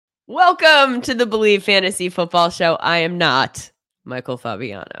Welcome to the Believe Fantasy Football Show. I am not Michael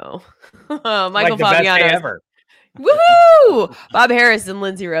Fabiano. Michael like Fabiano ever. Woohoo! Bob Harris and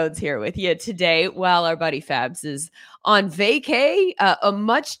Lindsay Rhodes here with you today while our buddy Fabs is on vacay, a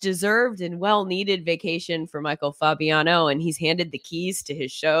much deserved and well needed vacation for Michael Fabiano, and he's handed the keys to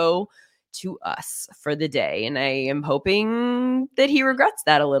his show to us for the day. And I am hoping that he regrets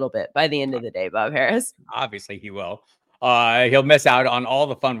that a little bit by the end of the day, Bob Harris. Obviously he will. He'll miss out on all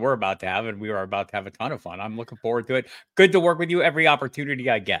the fun we're about to have, and we are about to have a ton of fun. I'm looking forward to it. Good to work with you every opportunity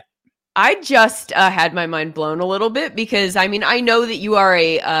I get. I just had my mind blown a little bit because, I mean, I know that you are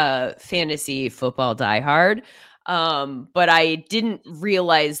a fantasy football diehard, but I didn't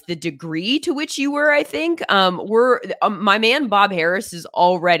realize the degree to which you were, I think. My man Bob Harris is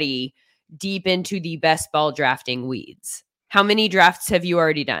already deep into the best ball drafting weeds. How many drafts have you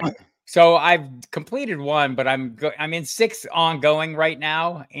already done? So I've completed one, but I'm in 6 ongoing right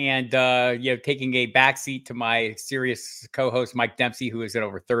now, and taking a backseat to my serious co-host Mike Dempsey, who is at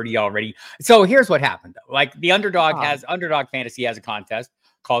over 30 already. So here's what happened though. Like the Underdog Fantasy has a contest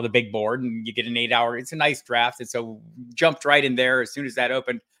called the Big Board, and you get an 8-hour. It's a nice draft, and so jumped right in there as soon as that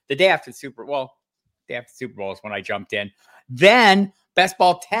opened. The day after the Super Bowl is when I jumped in. Then Best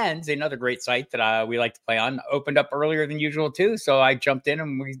Ball 10s, another great site that we like to play on, opened up earlier than usual too. So I jumped in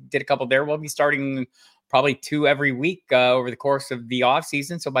and we did a couple there. We'll be starting probably 2 every week over the course of the off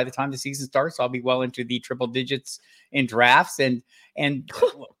season. So by the time the season starts, I'll be well into the triple digits in drafts. And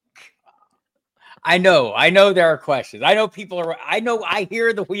I know there are questions. I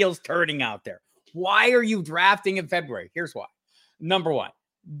hear the wheels turning out there. Why are you drafting in February? Here's why. Number one,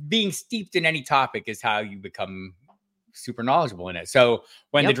 being steeped in any topic is how you become super knowledgeable in it. So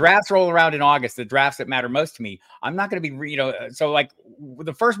when the drafts roll around in August, the drafts that matter most to me, I'm not going to be, so like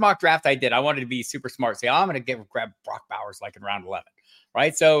the first mock draft I did, I wanted to be super smart. Say, I'm going to grab Brock Bowers like in round 11,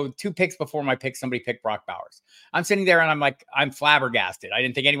 right? So 2 picks before my pick, somebody picked Brock Bowers. I'm sitting there and I'm flabbergasted. I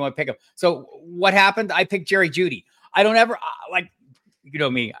didn't think anyone would pick him. So what happened? I picked Jerry Jeudy. I don't ever you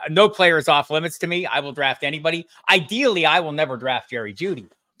know me, no player is off limits to me. I will draft anybody. Ideally, I will never draft Jerry Jeudy.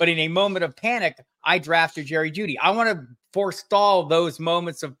 But in a moment of panic, I drafted Jerry Jeudy. I want to forestall those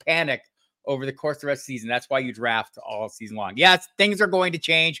moments of panic over the course of the rest of the season. That's why you draft all season long. Yes, things are going to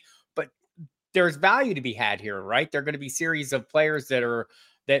change, but there's value to be had here, right? There are going to be series of players that are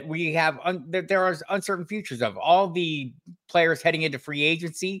that we have that there are uncertain futures of. All the players heading into free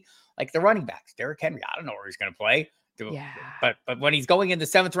agency, like the running backs, Derrick Henry. I don't know where he's going to play. Yeah. But when he's going in the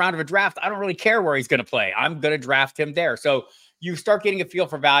 7th round of a draft, I don't really care where he's going to play. I'm going to draft him there. So you start getting a feel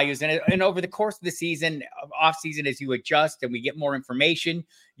for values, and over the course of the season, off season, as you adjust and we get more information,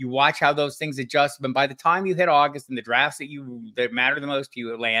 you watch how those things adjust. But by the time you hit August and the drafts that matter the most to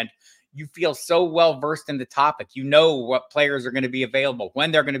you land, you feel so well versed in the topic. You know what players are going to be available,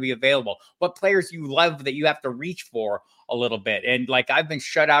 when they're going to be available, what players you love that you have to reach for a little bit. And like I've been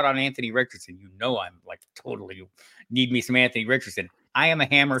shut out on Anthony Richardson. I'm like totally need me some Anthony Richardson. I am a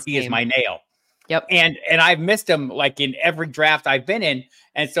hammer. He is my nail. Yep. And I've missed him like in every draft I've been in.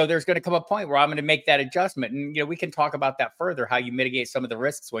 And so there's going to come a point where I'm going to make that adjustment. And, we can talk about that further, how you mitigate some of the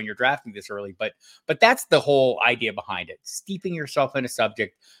risks when you're drafting this early. But that's the whole idea behind it. Steeping yourself in a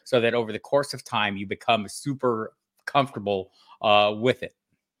subject so that over the course of time, you become super comfortable with it.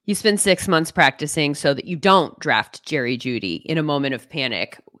 You spend 6 months practicing so that you don't draft Jerry Jeudy in a moment of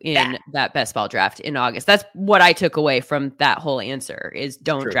panic in that best ball draft in August. That's what I took away from that whole answer is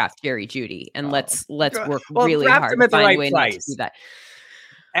don't draft Jerry Jeudy. And let's work really hard to find a way not to do that.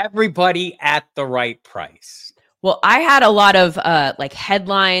 Everybody at the right price. Well, I had a lot of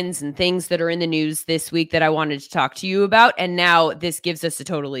headlines and things that are in the news this week that I wanted to talk to you about. And now this gives us a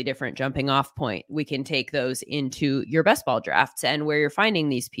totally different jumping off point. We can take those into your best ball drafts and where you're finding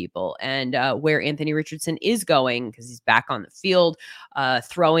these people and where Anthony Richardson is going because he's back on the field,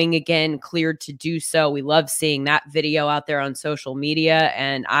 throwing again, cleared to do so. We love seeing that video out there on social media.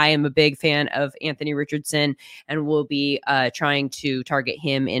 And I am a big fan of Anthony Richardson and will be trying to target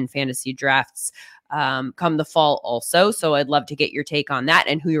him in fantasy drafts come the fall also. So I'd love to get your take on that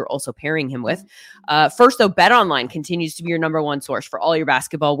and who you're also pairing him with. First, though, BetOnline continues to be your number one source for all your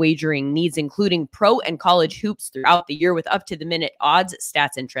basketball wagering needs, including pro and college hoops throughout the year with up-to-the-minute odds,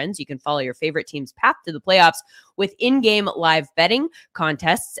 stats, and trends. You can follow your favorite team's path to the playoffs with in-game live betting,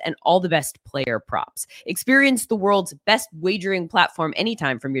 contests, and all the best player props. Experience the world's best wagering platform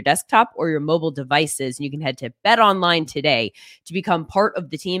anytime from your desktop or your mobile devices. And you can head to BetOnline today to become part of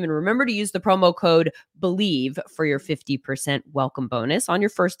the team. And remember to use the promo code BELIEVE for your 50% welcome bonus on your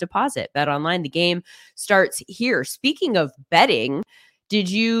first deposit. BetOnline, the game starts here. Speaking of betting, Did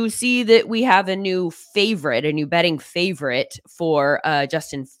you see that we have a new betting favorite for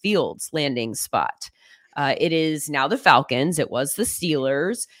Justin Fields' landing spot? It is now the Falcons. It was the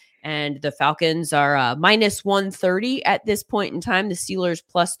Steelers. And the Falcons are minus 130 at this point in time. The Steelers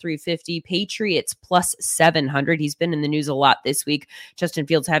plus 350, Patriots plus 700. He's been in the news a lot this week. Justin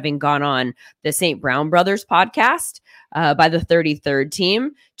Fields having gone on the St. Brown Brothers podcast by the 33rd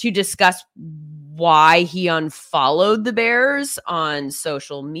team to discuss why he unfollowed the Bears on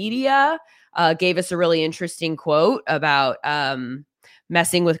social media. Gave us a really interesting quote about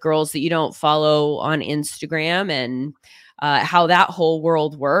messing with girls that you don't follow on Instagram and how that whole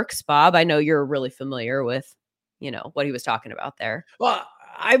world works. Bob, I know you're really familiar with, what he was talking about there. Well,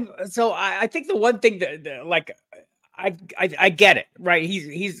 I think the one thing that like, I get it, right?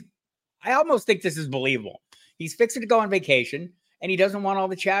 I almost think this is believable. He's fixing to go on vacation and he doesn't want all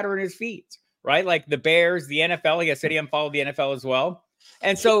the chatter in his feeds, right? Like the Bears, the NFL, he said he unfollowed the NFL as well.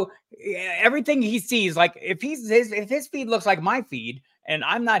 And so everything he sees, like if his feed looks like my feed and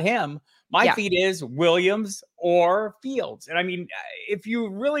I'm not him, my feed is Williams or Fields. And I mean, if you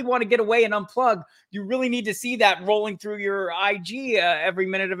really want to get away and unplug, you really need to see that rolling through your IG every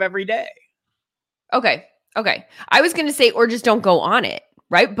minute of every day. Okay. I was going to say, or just don't go on it.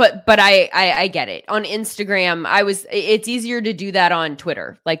 Right. But I get it. On Instagram, it's easier to do that on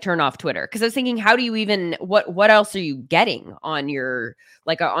Twitter, like turn off Twitter. Cause I was thinking, how do you even, what else are you getting on your,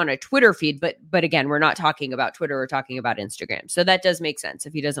 on a Twitter feed? But again, we're not talking about Twitter. We're talking about Instagram. So that does make sense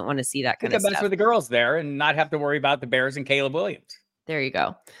if he doesn't want to see that kind of stuff. Best with the girls there and not have to worry about the Bears and Caleb Williams. There you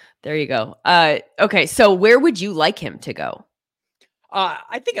go. Okay. So where would you like him to go?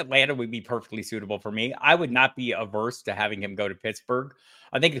 I think Atlanta would be perfectly suitable for me. I would not be averse to having him go to Pittsburgh.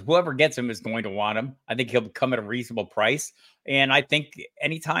 I think whoever gets him is going to want him. I think he'll come at a reasonable price. And I think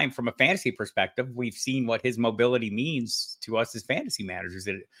anytime from a fantasy perspective, we've seen what his mobility means to us as fantasy managers.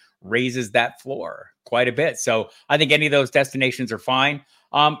 It raises that floor quite a bit. So I think any of those destinations are fine.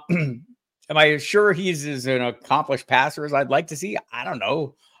 Am I sure he's as an accomplished passer as I'd like to see? I don't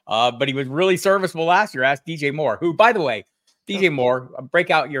know. But he was really serviceable last year. Ask DJ Moore, who, by the way, DJ Moore, break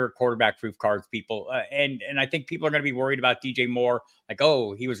out your quarterback proof cards, people. And I think people are going to be worried about DJ Moore. Like,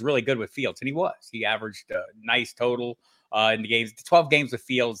 oh, he was really good with Fields. And he was. He averaged a nice total in the games. The 12 games with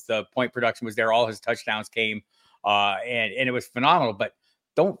Fields, the point production was there. All his touchdowns came. And it was phenomenal. But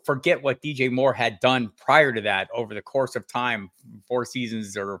don't forget what DJ Moore had done prior to that over the course of time. 4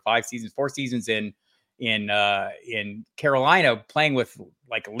 seasons in Carolina, playing with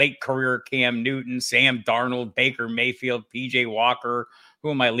like late career Cam Newton, Sam Darnold, Baker Mayfield, PJ Walker.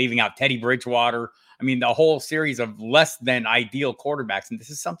 Who am I leaving out? Teddy Bridgewater. I mean, the whole series of less than ideal quarterbacks. And this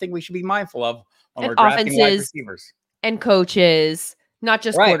is something we should be mindful of when we're drafting wide receivers and coaches, not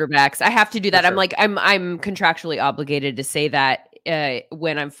just quarterbacks. I have to do that. For sure. I'm contractually obligated to say that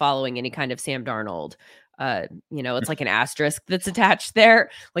when I'm following any kind of Sam Darnold. It's like an asterisk that's attached there.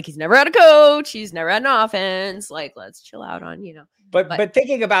 Like he's never had a coach. He's never had an offense. Like, let's chill out on, But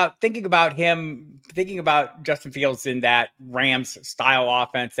thinking about Justin Fields in that Rams style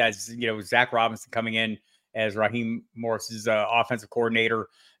offense, as Zach Robinson coming in as Raheem Morris's offensive coordinator,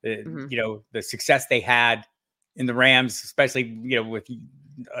 the success they had in the Rams, especially, with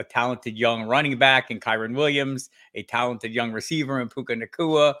a talented young running back in Kyron Williams, a talented young receiver in Puka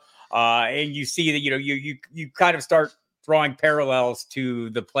Nacua. And you see that, you kind of start drawing parallels to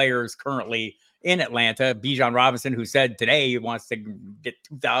the players currently in Atlanta. Bijan Robinson, who said today he wants to get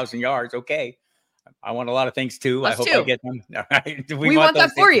 2,000 yards. Okay. I want a lot of things too. I hope I get them. All right. We want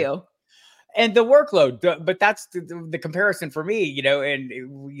that for you. And the workload, but that's the comparison for me, and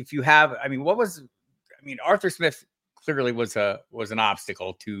if you have, Arthur Smith clearly was an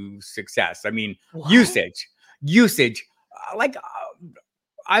obstacle to success. Usage,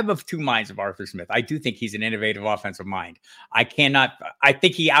 I'm of two minds of Arthur Smith. I do think he's an innovative offensive mind. I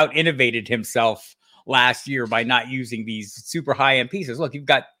think he out-innovated himself last year by not using these super high-end pieces. Look, you've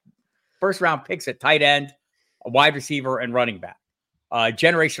got first-round picks at tight end, a wide receiver, and running back.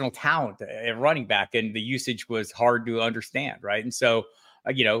 Generational talent at running back, and the usage was hard to understand, right? And so,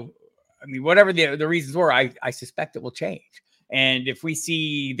 whatever the reasons were, I suspect it will change. And if we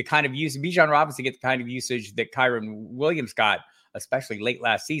see the kind of use, Bijan Robinson get the kind of usage that Kyron Williams got, especially late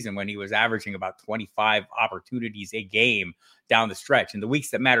last season when he was averaging about 25 opportunities a game down the stretch. In the weeks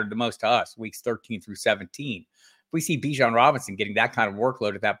that mattered the most to us, weeks 13 through 17, if we see Bijan Robinson getting that kind of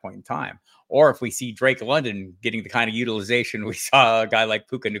workload at that point in time, or if we see Drake London getting the kind of utilization we saw a guy like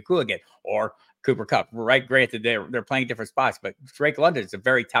Puka Nacua get, or Cooper Kupp, right? Granted, they're playing different spots, but Drake London is a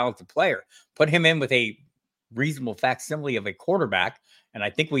very talented player. Put him in with a reasonable facsimile of a quarterback, and I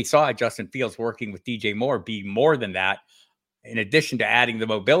think we saw Justin Fields working with DJ Moore be more than that. in addition to adding the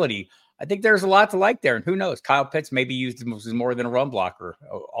mobility, I think there's a lot to like there. And who knows? Kyle Pitts maybe used as more than a run blocker,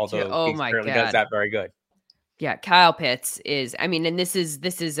 although Oh he my apparently does God. that very good. Yeah, Kyle Pitts is, I mean, and this is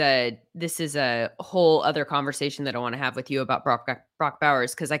a whole other conversation that I want to have with you about Brock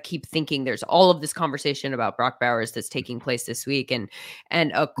Bowers, because I keep thinking there's all of this conversation about Brock Bowers that's taking place this week, and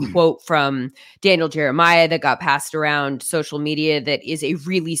a quote from Daniel Jeremiah that got passed around social media that is a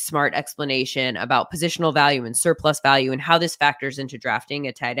really smart explanation about positional value and surplus value and how this factors into drafting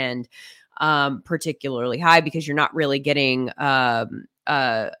a tight end particularly high, because you're not really getting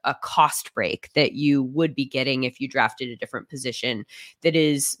a cost break that you would be getting if you drafted a different position that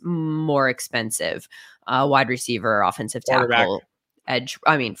is more expensive. Wide receiver, offensive tackle, edge.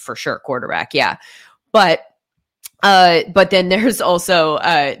 I mean, for sure, quarterback. Yeah. But then there's also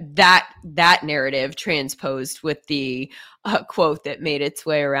that narrative transposed with the quote that made its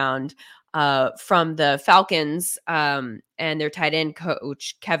way around from the Falcons and their tight end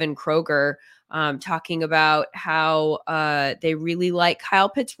coach, Kevin Kroger, talking about how they really like Kyle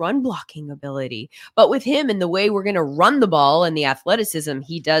Pitts' run blocking ability. But with him and the way we're going to run the ball and the athleticism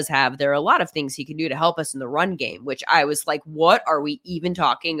he does have, there are a lot of things he can do to help us in the run game, which I was like, what are we even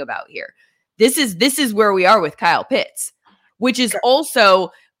talking about here? This is where we are with Kyle Pitts, which is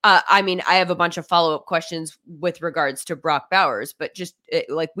also, I mean, I have a bunch of follow-up questions with regards to Brock Bowers, but just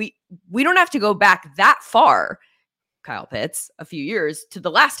like we don't have to go back that far, Kyle Pitts, a few years, to the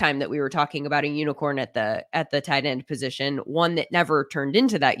last time that we were talking about a unicorn at the tight end position, one that never turned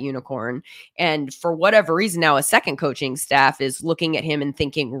into that unicorn. And for whatever reason, now a second coaching staff is looking at him and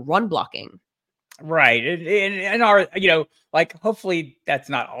thinking run blocking. Right. And our, like, hopefully that's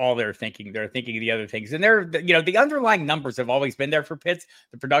not all they're thinking. They're thinking of the other things. And the underlying numbers have always been there for Pitts.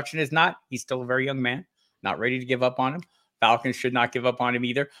 The production is not. He's still a very young man, not ready to give up on him. Falcons should not give up on him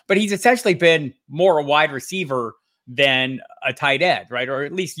either. But he's essentially been more a wide receiver than a tight end, right? Or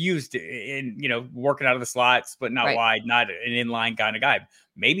at least used in, working out of the slot, splitting out wide, not an inline kind of guy.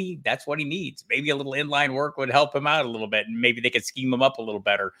 Maybe that's what he needs. Maybe a little inline work would help him out a little bit, and maybe they could scheme him up a little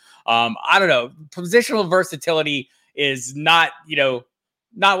better. I don't know. Positional versatility is not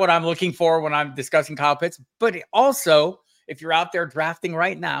what I'm looking for when I'm discussing Kyle Pitts. But also, if you're out there drafting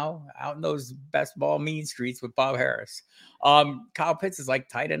right now, out in those best ball mean streets with Bob Harris, Kyle Pitts is like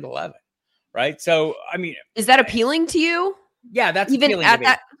tight end 11. Right. So, I mean, is that appealing to you? Yeah, that's even appealing at to me.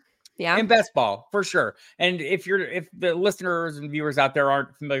 that. Yeah. In best ball, for sure. And if the listeners and viewers out there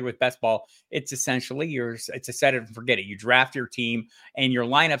aren't familiar with best ball, it's essentially it's a set it and forget it. You draft your team and your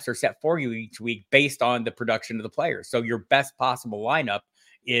lineups are set for you each week based on the production of the players. So your best possible lineup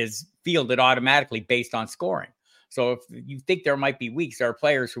is fielded automatically based on scoring. So if you think there might be weeks, there are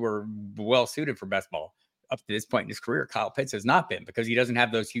players who are well suited for best ball. Up to this point in his career, Kyle Pitts has not been, because he doesn't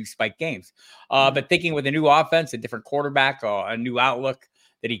have those huge spike games. But thinking with a new offense, a different quarterback, a new outlook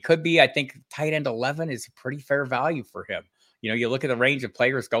that he could be, I think tight end 11 is a pretty fair value for him. You look at the range of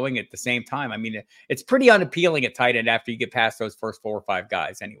players going at the same time. I mean, it's pretty unappealing at tight end after you get past those first 4 or 5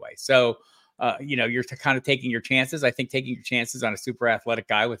 guys anyway. So, you're kind of taking your chances. I think taking your chances on a super athletic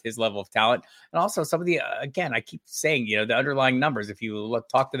guy with his level of talent. And also some of the, again, I keep saying, the underlying numbers, if you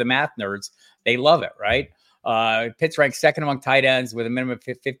talk to the math nerds, they love it, right? Pitts ranked second among tight ends with a minimum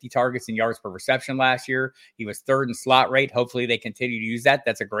of 50 targets and yards per reception last year. He was third in slot rate. Hopefully they continue to use that.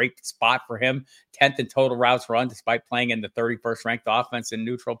 That's a great spot for him. 10th in total routes run, despite playing in the 31st ranked offense in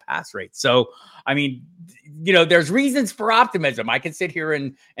neutral pass rate. So, I mean, there's reasons for optimism. I can sit here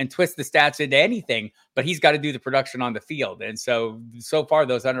and twist the stats into anything, but he's got to do the production on the field. And so far,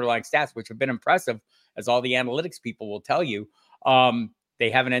 those underlying stats, which have been impressive, as all the analytics people will tell you, they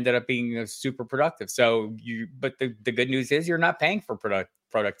haven't ended up being super productive. But the good news is you're not paying for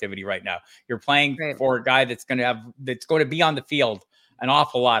productivity right now. You're playing for a guy that's going to be on the field an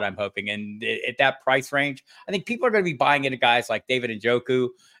awful lot, I'm hoping. And at that price range, I think people are going to be buying into guys like David Njoku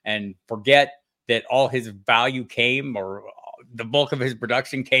and forget that all his value came, or the bulk of his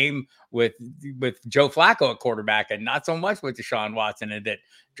production came with Joe Flacco at quarterback, and not so much with Deshaun Watson, and that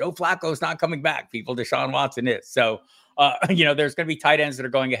Joe Flacco is not coming back. Deshaun Watson is. So, there's going to be tight ends that are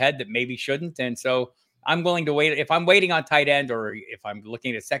going ahead that maybe shouldn't. And so I'm willing to wait. If I'm waiting on tight end, or if I'm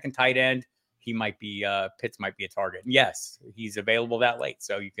looking at a second tight end, Pitts might be a target. And yes, he's available that late.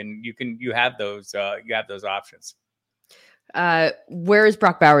 So you have those options. Where is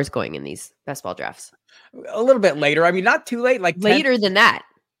Brock Bowers going in these best ball drafts? A little bit later. I mean, not too late, like later than that.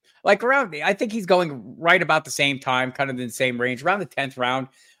 Like around, I think he's going right about the same time, kind of in the same range, around the 10th round.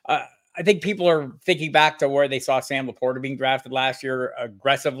 I think people are thinking back to where they saw Sam Laporta being drafted last year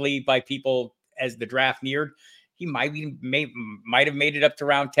aggressively by people as the draft neared. He might have made it up to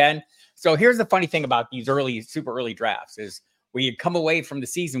round 10. So here's the funny thing about these super early drafts is we had come away from the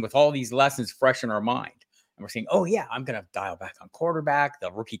season with all these lessons fresh in our mind. And we're saying, oh, yeah, I'm going to dial back on quarterback.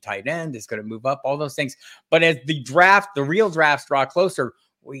 The rookie tight end is going to move up, all those things. But as the real drafts draw closer,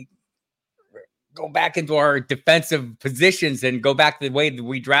 we go back into our defensive positions and go back to the way that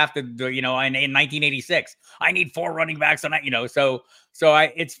we drafted, in 1986. I need 4 running backs on that, So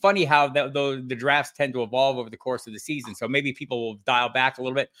it's funny how the drafts tend to evolve over the course of the season. So maybe people will dial back a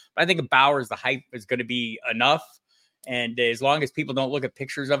little bit. But I think Bowers, the hype is going to be enough. And as long as people don't look at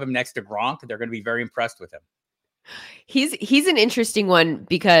pictures of him next to Gronk, they're going to be very impressed with him. He's an interesting one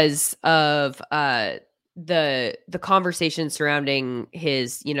because of the conversation surrounding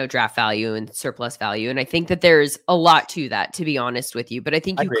his, draft value and surplus value. And I think that there's a lot to that, to be honest with you. But I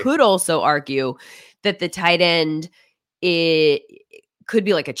think you could also argue that the tight end, it could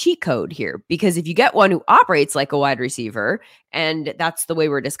be like a cheat code here, because if you get one who operates like a wide receiver, and that's the way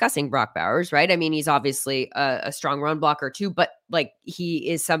we're discussing Brock Bowers, right? I mean, he's obviously a strong run blocker too, but like he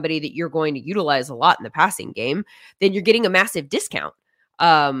is somebody that you're going to utilize a lot in the passing game, then you're getting a massive discount.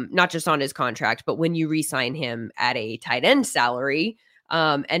 Not just on his contract, but when you re-sign him at a tight end salary,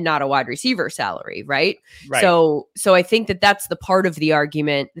 and not a wide receiver salary, right? So I think that that's the part of the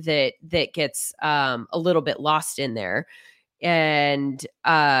argument that gets a little bit lost in there. And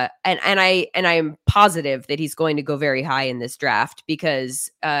I'm positive that he's going to go very high in this draft, because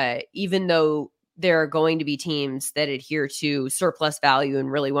even though there are going to be teams that adhere to surplus value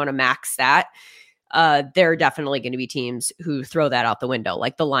and really want to max that, there are definitely going to be teams who throw that out the window,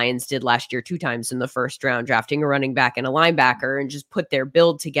 like the Lions did last year 2 times in the first round, drafting a running back and a linebacker, and just put their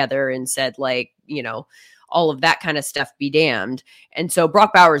build together and said, all of that kind of stuff be damned. And so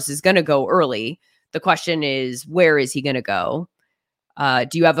Brock Bowers is going to go early. The question is, where is he going to go?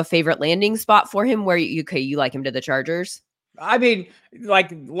 Do you have a favorite landing spot for him where you like him to the Chargers? I mean, like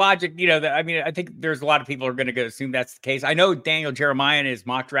logic, I think there's a lot of people are going to assume that's the case. I know Daniel Jeremiah in his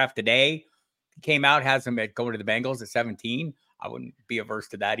mock draft today came out, has him going to the Bengals at 17. I wouldn't be averse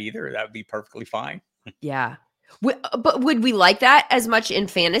to that either. That would be perfectly fine. Yeah. But would we like that as much in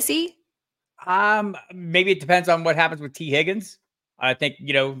fantasy? Maybe it depends on what happens with T. Higgins. I think,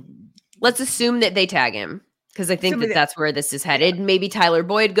 let's assume that they tag him, because I think that's where this is headed. Maybe Tyler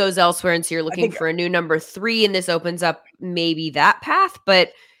Boyd goes elsewhere, and so you're looking for a new number 3, and this opens up maybe that path.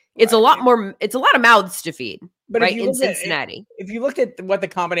 But it's a lot of mouths to feed, but right, in Cincinnati. If you looked at what the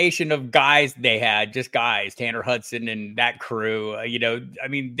combination of guys they had, just guys, Tanner Hudson and that crew,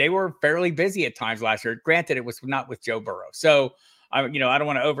 they were fairly busy at times last year. Granted, it was not with Joe Burrow. So, I don't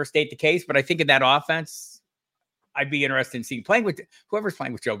want to overstate the case, but I think in that offense, I'd be interested in seeing whoever's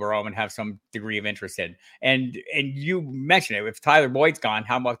playing with Joe Burrow and have some degree of interest in. And you mentioned it, if Tyler Boyd's gone,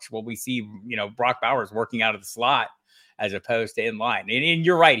 how much will we see, Brock Bowers working out of the slot as opposed to in line? And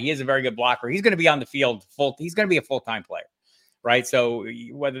you're right. He is a very good blocker. He's going to be on the field he's going to be a full-time player, right? So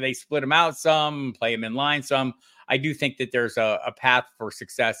whether they split him out some, play him in line some, I do think that there's a path for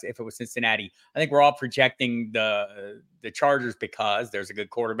success if it was Cincinnati. I think we're all projecting the Chargers because there's a good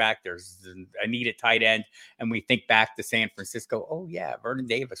quarterback, there's a needed tight end, and we think back to San Francisco. Oh yeah, Vernon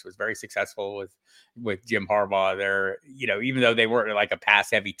Davis was very successful with Jim Harbaugh there. Even though they weren't like a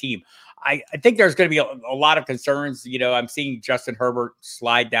pass-heavy team, I think there's going to be a lot of concerns. I'm seeing Justin Herbert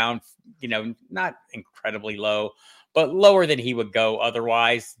slide down. Not incredibly low, but lower than he would go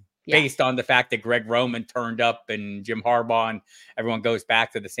otherwise. Yeah. Based on the fact that Greg Roman turned up and Jim Harbaugh and everyone goes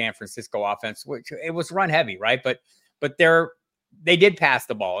back to the San Francisco offense, which it was run heavy, right? But they did pass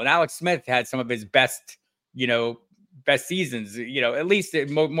the ball, and Alex Smith had some of his best seasons, at least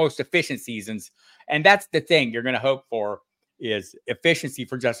most efficient seasons. And that's the thing you're going to hope for, is efficiency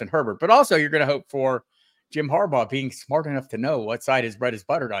for Justin Herbert, but also you're going to hope for Jim Harbaugh being smart enough to know what side his bread is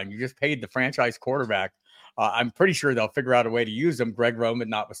buttered on. You just paid the franchise quarterback. I'm pretty sure they'll figure out a way to use them, Greg Roman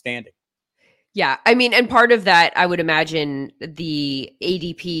notwithstanding. Yeah. I mean, and part of that, I would imagine the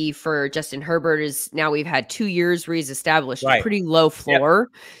ADP for Justin Herbert is now we've had 2 years where he's established a pretty low floor.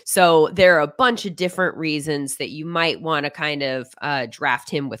 Yep. So there are a bunch of different reasons that you might want to kind of draft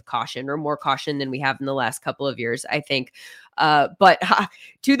him with caution, or more caution than we have in the last couple of years, I think. But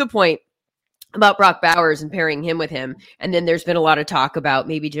to the point about Brock Bowers and pairing him with him. And then there's been a lot of talk about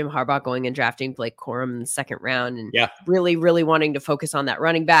maybe Jim Harbaugh going and drafting Blake Corum in the second round, and really, really wanting to focus on that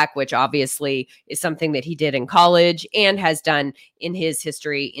running back, which obviously is something that he did in college and has done in his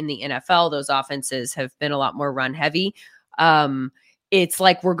history in the NFL. Those offenses have been a lot more run heavy. It's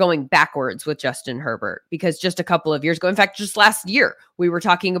like we're going backwards with Justin Herbert, because just a couple of years ago, in fact, just last year, we were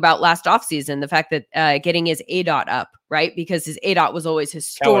talking about last offseason, the fact that getting his ADOT up, right? Because his ADOT was always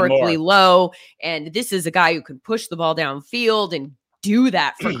historically low. And this is a guy who can push the ball downfield and do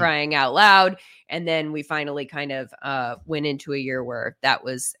that for crying out loud. And then we finally kind of went into a year where that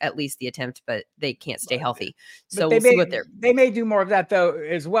was at least the attempt, but they can't stay healthy. So we'll see what they may do more of that though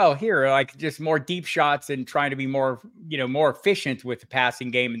as well here, like just more deep shots and trying to be more, more efficient with the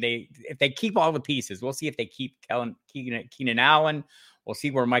passing game. And if they keep all the pieces, we'll see if they keep Keenan Allen. We'll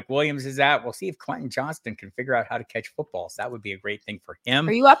see where Mike Williams is at. We'll see if Quentin Johnston can figure out how to catch footballs. That would be a great thing for him.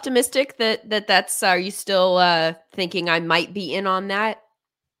 Are you optimistic that's, are you still thinking I might be in on that?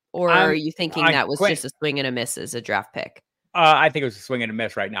 Or are you thinking that was just a swing and a miss as a draft pick? I think it was a swing and a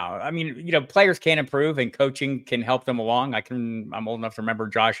miss right now. I mean, players can improve and coaching can help them along. I'm old enough to remember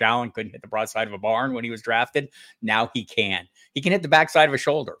Josh Allen couldn't hit the broadside of a barn when he was drafted. Now he can. He can hit the backside of a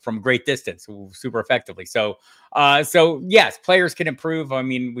shoulder from great distance super effectively. So yes, players can improve. I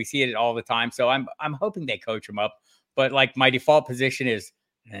mean, we see it all the time. So I'm hoping they coach him up. But like my default position is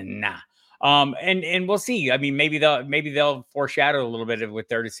nah. And we'll see. I mean, maybe they'll foreshadow a little bit with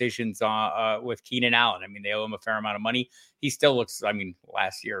their decisions with Keenan Allen. I mean, they owe him a fair amount of money. He still looks, I mean,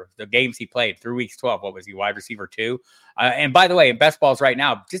 last year, the games he played through weeks 12, what was he, wide receiver 2? And by the way, in best balls right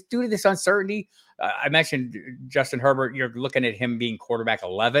now, just due to this uncertainty, I mentioned Justin Herbert, you're looking at him being quarterback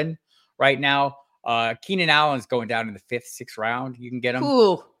 11 right now. Keenan Allen's going down in the 5th, 6th round. You can get him.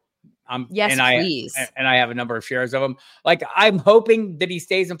 Cool. Yes, please. And I have a number of shares of him. Like, I'm hoping that he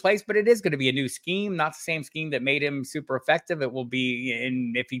stays in place, but it is going to be a new scheme, not the same scheme that made him super effective. It will be,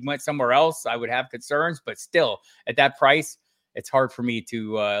 and if he went somewhere else, I would have concerns, but still at that price, it's hard for me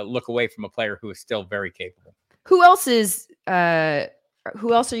to look away from a player who is still very capable. Who else are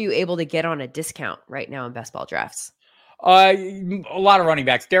you able to get on a discount right now in best ball drafts? A lot of running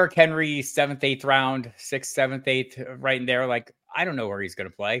backs. Derrick Henry, 7th, 8th round, 6th, 7th, 8th, right in there. Like, I don't know where he's going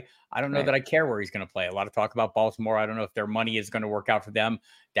to play. I don't know that I care where he's going to play. A lot of talk about Baltimore. I don't know if their money is going to work out for them.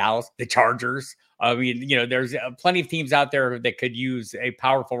 Dallas, the Chargers. I mean, there's plenty of teams out there that could use a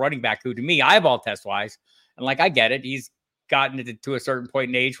powerful running back who, to me, eyeball test wise, and like I get it, he's gotten to a certain point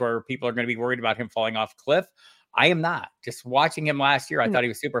in age where people are going to be worried about him falling off a cliff. I am not. Just watching him last year, I thought he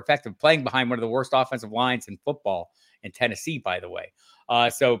was super effective, playing behind one of the worst offensive lines in football in Tennessee, by the way.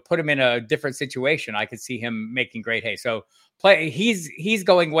 So put him in a different situation. I could see him making great hay. So he's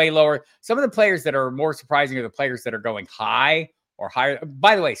going way lower. Some of the players that are more surprising are the players that are going high or higher.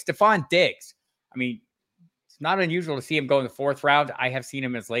 By the way, Stephon Diggs. I mean, it's not unusual to see him go in the 4th round. I have seen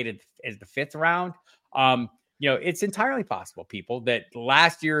him as late as the 5th round. It's entirely possible, people, that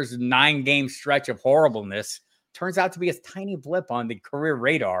last year's 9-game stretch of horribleness turns out to be a tiny blip on the career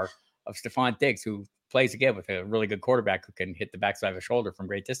radar of Stephon Diggs, who plays again with a really good quarterback who can hit the backside of a shoulder from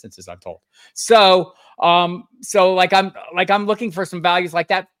great distances, I'm told. So I'm looking for some values like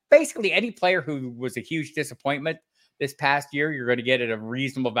that. Basically, any player who was a huge disappointment this past year, you're going to get at a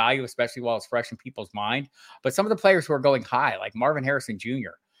reasonable value, especially while it's fresh in people's mind. But some of the players who are going high, like Marvin Harrison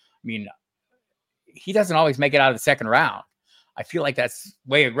Jr., I mean, he doesn't always make it out of the 2nd round. I feel like that's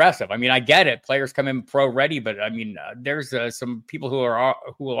way aggressive. I mean, I get it. Players come in pro ready, but I mean, there's some people who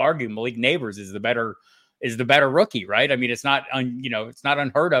will argue Malik Neighbors is the better rookie, right? I mean, it's not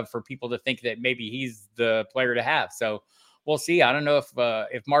unheard of for people to think that maybe he's the player to have. So we'll see. I don't know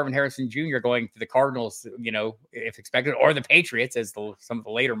if Marvin Harrison Jr. going to the Cardinals, if expected, or the Patriots as some of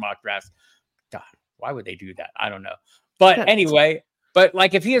the later mock drafts. God, why would they do that? I don't know. But anyway. But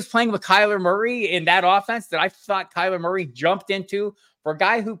like if he is playing with Kyler Murray in that offense that I thought Kyler Murray jumped into, for a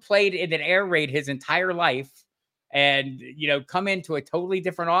guy who played in an air raid his entire life and, come into a totally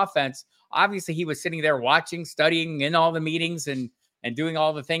different offense, obviously he was sitting there watching, studying in all the meetings and doing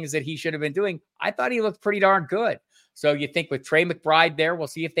all the things that he should have been doing. I thought he looked pretty darn good. So you think with Trey McBride there, we'll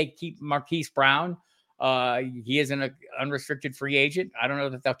see if they keep Marquise Brown. He is an unrestricted free agent. I don't know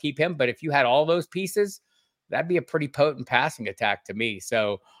that they'll keep him, but if you had all those pieces, that'd be a pretty potent passing attack to me.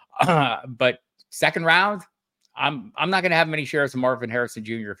 So, but 2nd round, I'm not going to have many shares of Marvin Harrison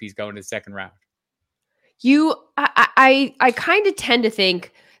Jr. if he's going to the 2nd round. I kind of tend to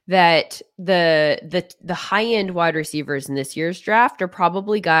think that the high end wide receivers in this year's draft are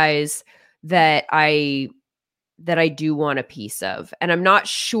probably guys that I do want a piece of. And I'm not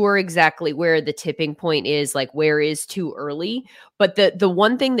sure exactly where the tipping point is, like where is too early. But the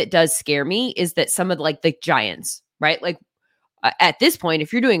one thing that does scare me is that some of like the Giants, right? Like at this point,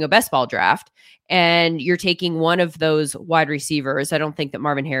 if you're doing a best ball draft and you're taking one of those wide receivers, I don't think that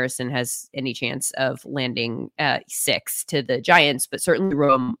Marvin Harrison has any chance of landing 6 to the Giants, but certainly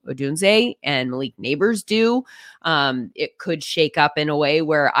Rome Odunze and Malik Neighbors do. It could shake up in a way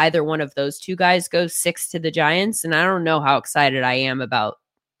where either one of those two guys goes 6 to the Giants. And I don't know how excited I am about.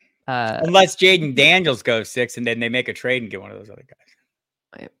 Unless Jaden Daniels goes 6 and then they make a trade and get one of those other guys.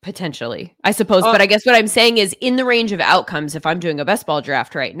 Potentially, I suppose. But I guess what I'm saying is in the range of outcomes, if I'm doing a best ball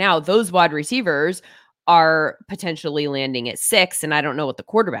draft right now, those wide receivers are potentially landing at 6, and I don't know what the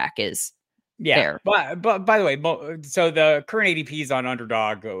quarterback is. Yeah, there. but by the way, so the current ADPs on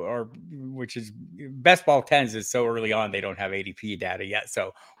Underdog, or which is best ball 10s, is so early on they don't have ADP data yet,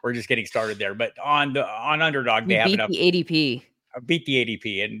 so we're just getting started there. But on Underdog, they have enough. The ADP. Beat the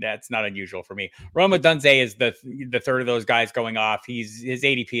ADP, and that's not unusual for me. Roma Dunze is the third of those guys going off. His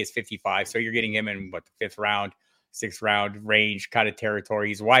ADP is 55, so you're getting him in what, the 5th round, 6th round range kind of territory.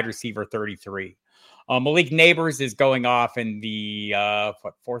 He's wide receiver 33. Malik Neighbors is going off in the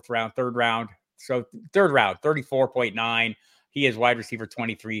 4th round, 3rd round. So 3rd round, 34.9. He is wide receiver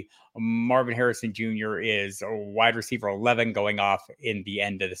 23. Marvin Harrison Jr. is a wide receiver 11 going off in the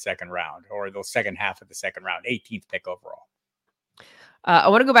end of the 2nd round, or the second half of the 2nd round, 18th pick overall. I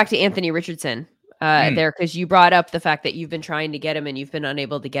want to go back to Anthony Richardson there, because you brought up the fact that you've been trying to get him and you've been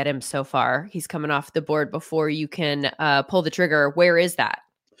unable to get him so far. He's coming off the board before you can pull the trigger. Where is that?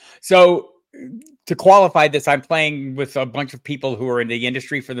 So to qualify this, I'm playing with a bunch of people who are in the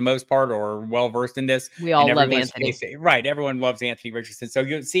industry for the most part, or well-versed in this. We all love Anthony. Right. Everyone loves Anthony Richardson. So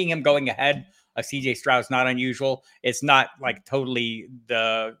you're seeing him going ahead of CJ Stroud is not unusual. It's not like totally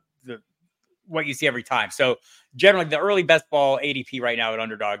the what you see every time. So generally the early best ball ADP right now at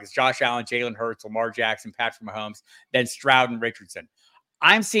Underdog is Josh Allen, Jalen Hurts, Lamar Jackson, Patrick Mahomes, then Stroud and Richardson.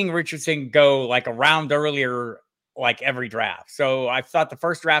 I'm seeing Richardson go like a round earlier, like every draft. So I thought the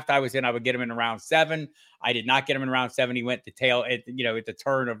first draft I was in, I would get him in round 7. I did not get him in round 7. He went at the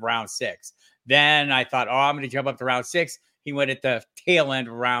turn of round 6. Then I thought, I'm going to jump up to round 6. He went at the tail end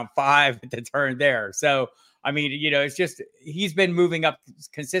of round 5 at the turn there. So, I mean, it's just, he's been moving up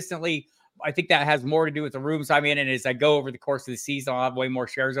consistently. I think that has more to do with the rooms I'm in. And as I go over the course of the season, I'll have way more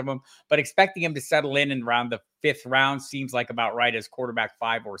shares of him. But expecting him to settle in around the 5th round seems like about right as quarterback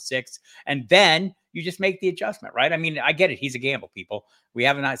 5 or 6. And then you just make the adjustment, right? I mean, I get it. He's a gamble, people. We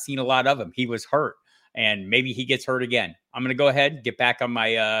have not seen a lot of him. He was hurt, and maybe he gets hurt again. I'm going to go ahead, get back on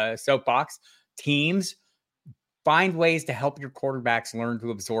my soapbox. Teams, find ways to help your quarterbacks learn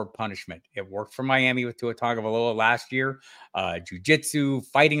to absorb punishment. It worked for Miami with Tua Tagovailoa last year. Jiu-jitsu,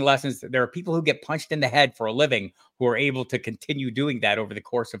 fighting lessons. There are people who get punched in the head for a living who are able to continue doing that over the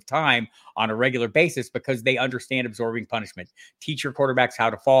course of time on a regular basis because they understand absorbing punishment. Teach your quarterbacks how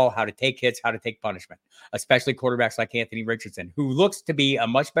to fall, how to take hits, how to take punishment, especially quarterbacks like Anthony Richardson, who looks to be a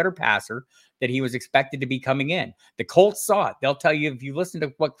much better passer than he was expected to be coming in. The Colts saw it. They'll tell you, if you listen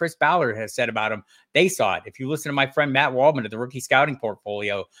to what Chris Ballard has said about him, they saw it. If you listen to my friend Matt Waldman of the Rookie Scouting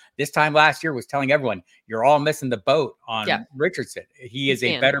Portfolio, this time last year was telling everyone, you're all missing the boat on Richardson. He is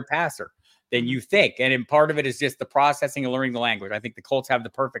a better passer than you think. And in part of it is just the processing and learning the language. I think the Colts have the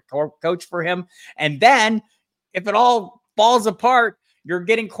perfect coach for him. And then if it all falls apart, you're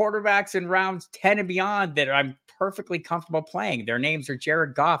getting quarterbacks in rounds 10 and beyond that I'm perfectly comfortable playing. Their names are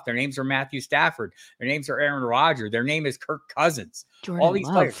Jared Goff. Their names are Matthew Stafford. Their names are Aaron Rodgers. Their name is Kirk Cousins. All these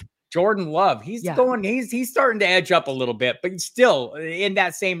players. Jordan Love. He's starting to edge up a little bit, but still in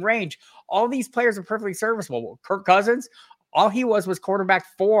that same range. All these players are perfectly serviceable. Kirk Cousins, all he was quarterback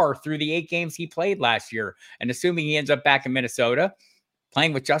 4 through the 8 games he played last year. And assuming he ends up back in Minnesota,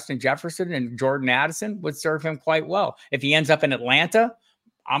 playing with Justin Jefferson and Jordan Addison would serve him quite well. If he ends up in Atlanta,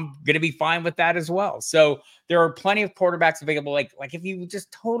 I'm going to be fine with that as well. So there are plenty of quarterbacks available. Like if you just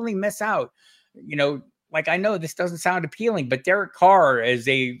totally miss out, I know this doesn't sound appealing, but Derek Carr is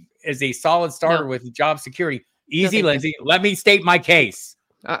a solid starter with job security. Easy, Lindsay. Let me state my case.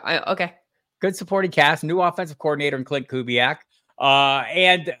 Okay. Good supporting cast, new offensive coordinator in Clint Kubiak.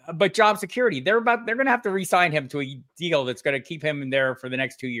 But job security, they're going to have to re-sign him to a deal that's going to keep him in there for the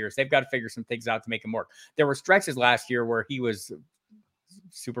next 2 years. They've got to figure some things out to make him work. There were stretches last year where he was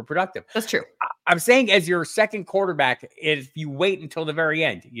super productive. That's true. I'm saying as your second quarterback, if you wait until the very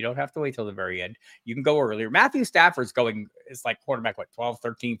end, you don't have to wait till the very end. You can go earlier. Matthew Stafford's it's like quarterback, 12,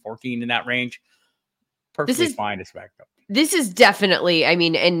 13, 14 in that range. Perfectly fine as backup. This is definitely, and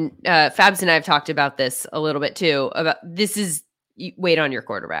Fabs and I have talked about this a little bit too, about this is wait on your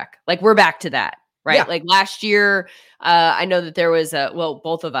quarterback. Like we're back to that, right? Yeah. Like last year, I know that there was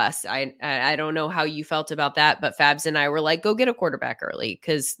both of us, I don't know how you felt about that, but Fabs and I were like, go get a quarterback early.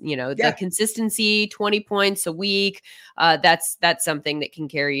 Cause the consistency, 20 points a week, that's something that can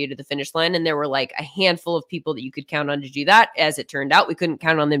carry you to the finish line. And there were like a handful of people that you could count on to do that. As it turned out, we couldn't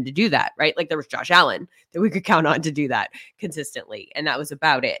count on them to do that, right? Like there was Josh Allen that we could count on to do that consistently. And that was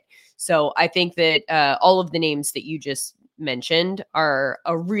about it. So I think that all of the names that you just mentioned are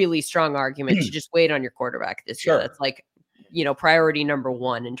a really strong argument to just wait on your quarterback this year. That's like, priority number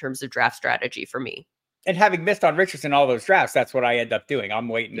 1 in terms of draft strategy for me. And having missed on Richardson all those drafts, that's what I end up doing. I'm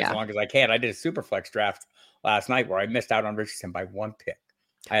waiting as Yeah. long as I can. I did a super flex draft last night where I missed out on Richardson by 1 pick.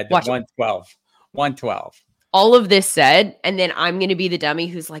 I had the Watch 112. all of this said, and then I'm going to be the dummy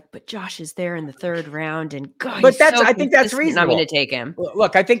who's like, but Josh is there in the third round, and God, But he's so I think that's consistent, and reasonable. I'm going to take him.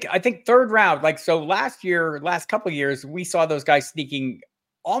 Look, I think third round, like, so last couple of years, we saw those guys sneaking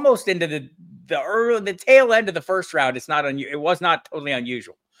almost into the tail end of the first round. It was not totally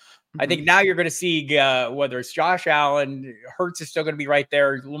unusual. I think now you're going to see whether it's Josh Allen, Hurts is still going to be right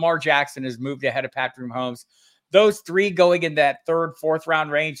there. Lamar Jackson has moved ahead of Patrick Mahomes. Those three going in that third, fourth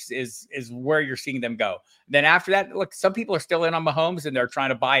round range is where you're seeing them go. Then after that, look, some people are still in on Mahomes and they're trying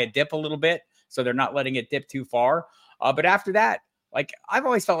to buy a dip a little bit, so they're not letting it dip too far. But after that, like, I've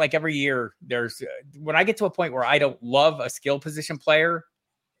always felt like every year when I get to a point where I don't love a skill position player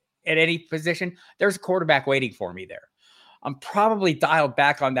at any position, there's a quarterback waiting for me there. I'm probably dialed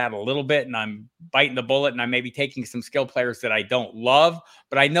back on that a little bit, and I'm biting the bullet, and I'm maybe taking some skill players that I don't love,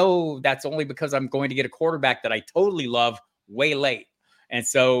 but I know that's only because I'm going to get a quarterback that I totally love way late. And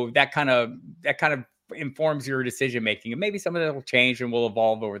so that kind of informs your decision making, and maybe some of that will change and will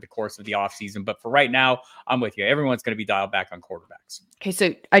evolve over the course of the offseason. But for right now, I'm with you. Everyone's going to be dialed back on quarterbacks. Okay,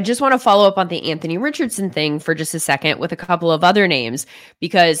 so I just want to follow up on the Anthony Richardson thing for just a second with a couple of other names,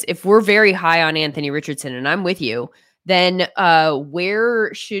 because if we're very high on Anthony Richardson, and I'm with you, then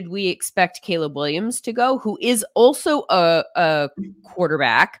where should we expect Caleb Williams to go, who is also a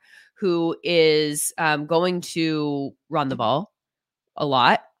quarterback who is going to run the ball a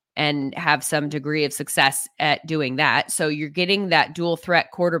lot and have some degree of success at doing that. So you're getting that dual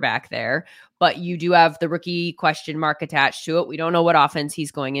threat quarterback there, but you do have the rookie question mark attached to it. We don't know what offense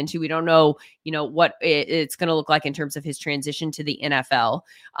he's going into. We don't know, what it's going to look like in terms of his transition to the NFL.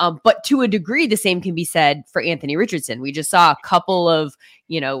 But to a degree, the same can be said for Anthony Richardson. We just saw a couple of,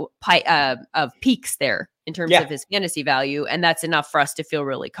 of peaks there in terms of his fantasy value, and that's enough for us to feel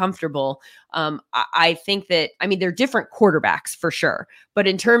really comfortable. I think that, they're different quarterbacks for sure, but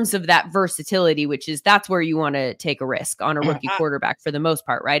in terms of that versatility, that's where you want to take a risk on a rookie quarterback for the most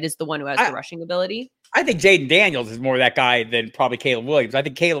part, right? Is the one who has the rushing ability. I think Jaden Daniels is more that guy than probably Caleb Williams. I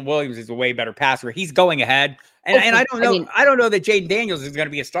think Caleb Williams is a way better passer. He's going ahead. And I don't know. I don't know that Jaden Daniels is going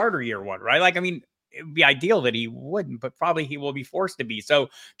to be a starter year one, right? Like, it would be ideal that he wouldn't, but probably he will be forced to be. So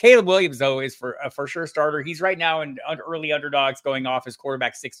Caleb Williams, though, is for sure starter. He's right now in early underdogs going off as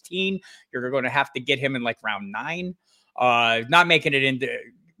quarterback 16. You're going to have to get him in like round 9. Not making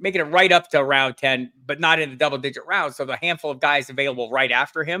it right up to round 10, but not in the double-digit round. So the handful of guys available right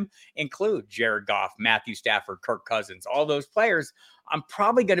after him include Jared Goff, Matthew Stafford, Kirk Cousins, all those players. I'm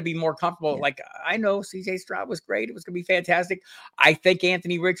probably going to be more comfortable. Like, I know CJ Stroud was great. It was going to be fantastic. I think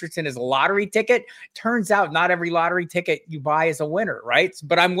Anthony Richardson is a lottery ticket. Turns out not every lottery ticket you buy is a winner, right?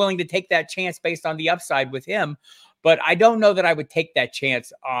 But I'm willing to take that chance based on the upside with him. But I don't know that I would take that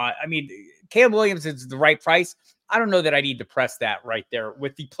chance. Caleb Williams is the right price. I don't know that I need to press that right there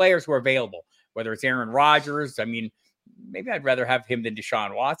with the players who are available, whether it's Aaron Rodgers. Maybe I'd rather have him than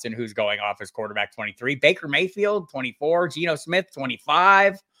Deshaun Watson, who's going off as quarterback 23. Baker Mayfield, 24. Geno Smith,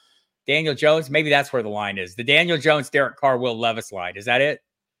 25. Daniel Jones, maybe that's where the line is. The Daniel Jones, Derek Carr, Will Levis line. Is that it?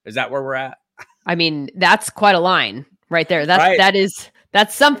 Is that where we're at? That's quite a line right there.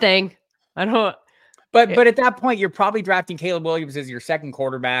 That's something. I don't. But at that point, you're probably drafting Caleb Williams as your second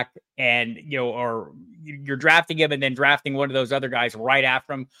quarterback, and or you're drafting him and then drafting one of those other guys right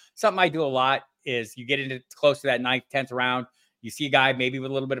after him. Something I do a lot is you get into close to that 9th, 10th round. You see a guy maybe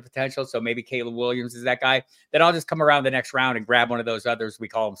with a little bit of potential, so maybe Caleb Williams is that guy. Then I'll just come around the next round and grab one of those others. We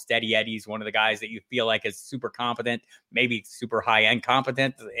call them steady eddies, one of the guys that you feel like is super competent, maybe super high-end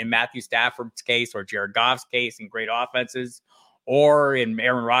competent in Matthew Stafford's case or Jared Goff's case in great offenses, or in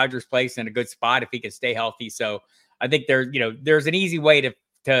Aaron Rodgers' place in a good spot if he can stay healthy. So I think there's an easy way to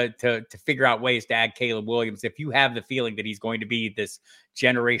figure out ways to add Caleb Williams if you have the feeling that he's going to be this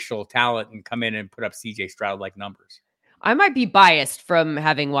generational talent and come in and put up CJ Stroud-like numbers. I might be biased from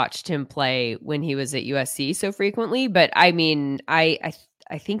having watched him play when he was at USC so frequently, but I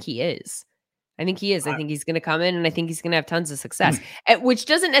think he is. I think he is. I think he's going to come in and I think he's going to have tons of success, which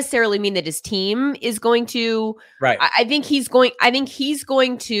doesn't necessarily mean that his team is going to. Right. I think he's going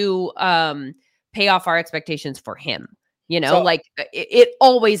to pay off our expectations for him. It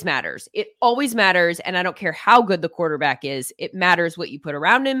always matters. It always matters. And I don't care how good the quarterback is. It matters what you put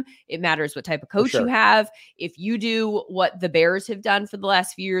around him. It matters what type of coach you have. If you do what the Bears have done for the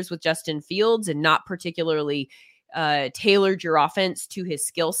last few years with Justin Fields and not particularly tailored your offense to his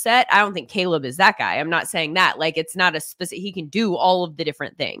skill set, I don't think Caleb is that guy. I'm not saying that. Like, it's not a specific, he can do all of the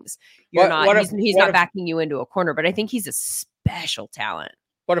different things. He's not backing you into a corner, but I think he's a special talent.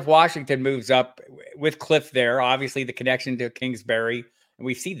 What if Washington moves up with Cliff there? Obviously, the connection to Kingsbury. And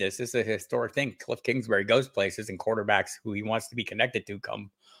we see this. This is a historic thing. Cliff Kingsbury goes places and quarterbacks who he wants to be connected to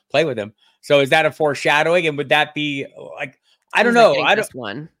come play with him. So is that a foreshadowing? And would that be like, I don't know. I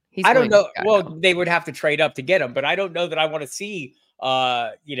don't know. Well, they would have to trade up to get him, but I don't know that I want to see,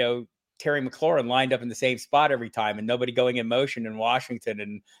 Terry McLaurin lined up in the same spot every time and nobody going in motion in Washington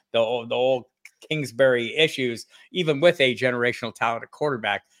and the old Kingsbury issues. Even with a generational talented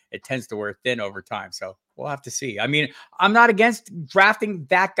quarterback, it tends to wear thin over time. So we'll have to see. I mean, I'm not against drafting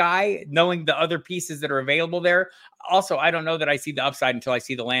that guy, knowing the other pieces that are available there. Also, I don't know that I see the upside until I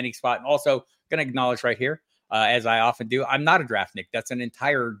see the landing spot. And also going to acknowledge right here, as I often do, I'm not a draft Nick. That's an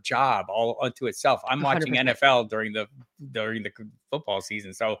entire job all unto itself. I'm watching 100%. NFL during the football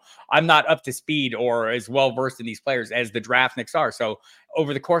season. So I'm not up to speed or as well versed in these players as the draft Nicks are. So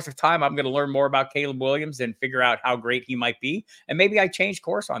over the course of time, I'm going to learn more about Caleb Williams and figure out how great he might be. And maybe I change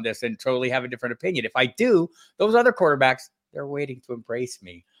course on this and totally have a different opinion. If I do, those other quarterbacks, they're waiting to embrace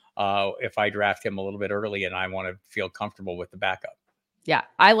me if I draft him a little bit early and I want to feel comfortable with the backup. Yeah,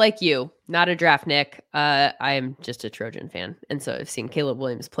 I like you, not a draft Nick. I am just a Trojan fan. And so I've seen Caleb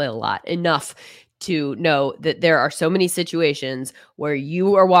Williams play a lot, enough to know that there are so many situations where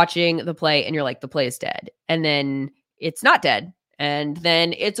you are watching the play and you're like, the play is dead. And then it's not dead. And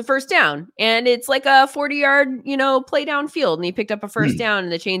then it's a first down and it's like a 40-yard, play downfield. And he picked up a first down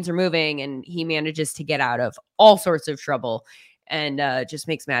and the chains are moving and he manages to get out of all sorts of trouble and just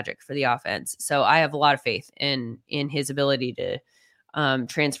makes magic for the offense. So I have a lot of faith in his ability to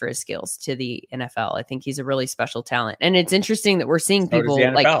transfer his skills to the NFL. I think he's a really special talent. And it's interesting that we're seeing people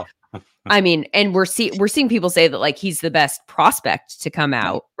like, and we're seeing people say that like he's the best prospect to come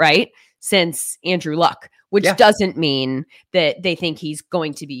out, right? Since Andrew Luck, which doesn't mean that they think he's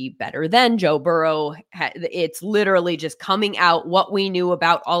going to be better than Joe Burrow. It's literally just coming out what we knew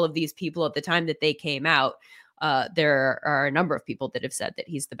about all of these people at the time that they came out. There are a number of people that have said that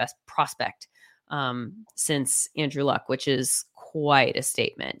he's the best prospect since Andrew Luck, which is quite a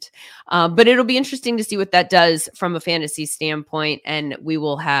statement. But it'll be interesting to see what that does from a fantasy standpoint. And we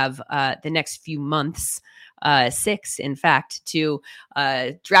will have the next few months, 6, in fact, to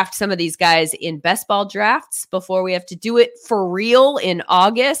draft some of these guys in best ball drafts before we have to do it for real in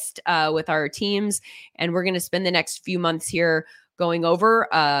August with our teams. And we're going to spend the next few months here going over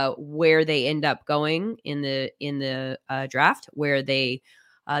where they end up going in the draft, where they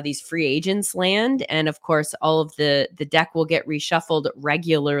these free agents land. And of course, all of the deck will get reshuffled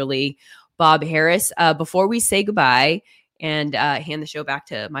regularly. Bob Harris, before we say goodbye and hand the show back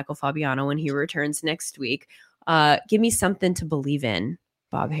to Michael Fabiano when he returns next week, give me something to believe in,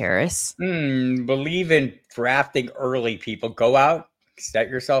 Bob Harris. Believe in drafting early, people. Go out, set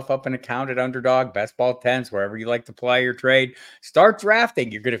yourself up an account at Underdog, Best Ball 10s, wherever you like to play or trade. Start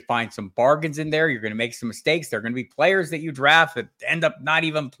drafting. You're going to find some bargains in there. You're going to make some mistakes. There are going to be players that you draft that end up not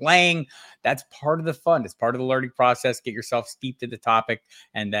even playing. That's part of the fun. It's part of the learning process. Get yourself steeped in the topic.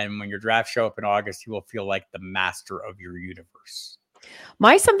 And then when your drafts show up in August, you will feel like the master of your universe.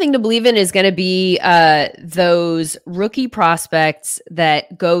 My something to believe in is going to be those rookie prospects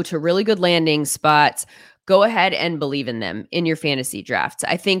that go to really good landing spots. Go ahead and believe in them in your fantasy drafts.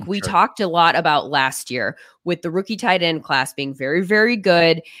 I think we talked a lot about last year with the rookie tight end class being very, very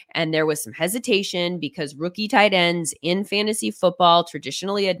good. And there was some hesitation because rookie tight ends in fantasy football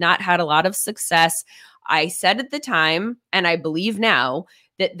traditionally had not had a lot of success. I said at the time, and I believe now,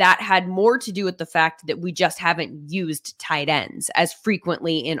 that had more to do with the fact that we just haven't used tight ends as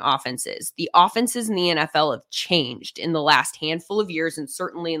frequently in offenses. The offenses in the NFL have changed in the last handful of years and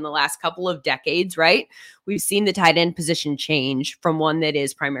certainly in the last couple of decades, right? We've seen the tight end position change from one that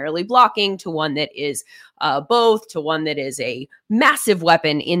is primarily blocking to one that is both, to one that is a massive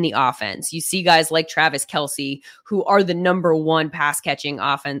weapon in the offense. You see guys like Travis Kelce, who are the number one pass catching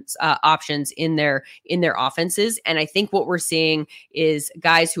offense options in their offenses. And I think what we're seeing is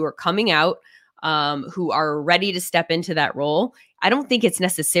guys who are coming out, who are ready to step into that role. I don't think it's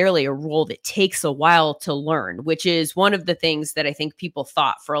necessarily a role that takes a while to learn, which is one of the things that I think people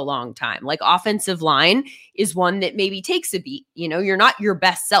thought for a long time. Like offensive line is one that maybe takes a beat. You know, you're not your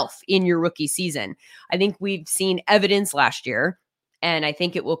best self in your rookie season. I think we've seen evidence last year, and I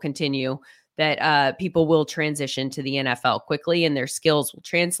think it will continue, that people will transition to the NFL quickly and their skills will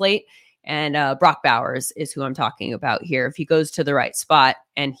translate. And Brock Bowers is who I'm talking about here. If he goes to the right spot,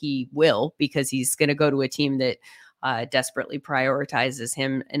 and he will, because he's going to go to a team that desperately prioritizes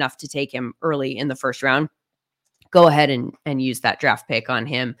him enough to take him early in the first round, go ahead and use that draft pick on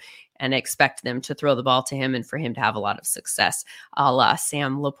him and expect them to throw the ball to him and for him to have a lot of success, a la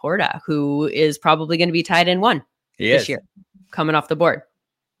Sam Laporta, who is probably going to be tight end 1 this year, coming off the board.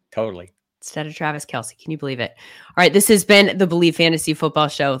 Totally. Instead of Travis Kelce. Can you believe it? All right. This has been the Believe Fantasy Football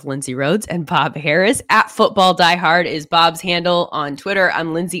Show with Lindsay Rhodes and Bob Harris. At Football Die Hard is Bob's handle on Twitter.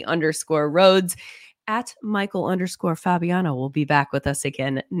 I'm Lindsay_Rhodes. At Michael_Fabiano will be back with us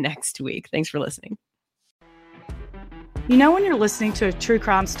again next week. Thanks for listening. You know when you're listening to a true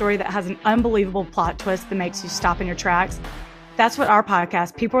crime story that has an unbelievable plot twist that makes you stop in your tracks? That's what our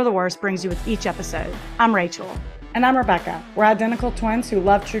podcast, People Are the Worst, brings you with each episode. I'm Rachel. And I'm Rebecca. We're identical twins who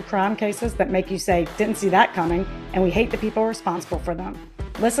love true crime cases that make you say, didn't see that coming, and we hate the people responsible for them.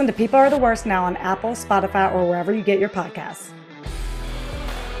 Listen to People Are the Worst now on Apple, Spotify, or wherever you get your podcasts.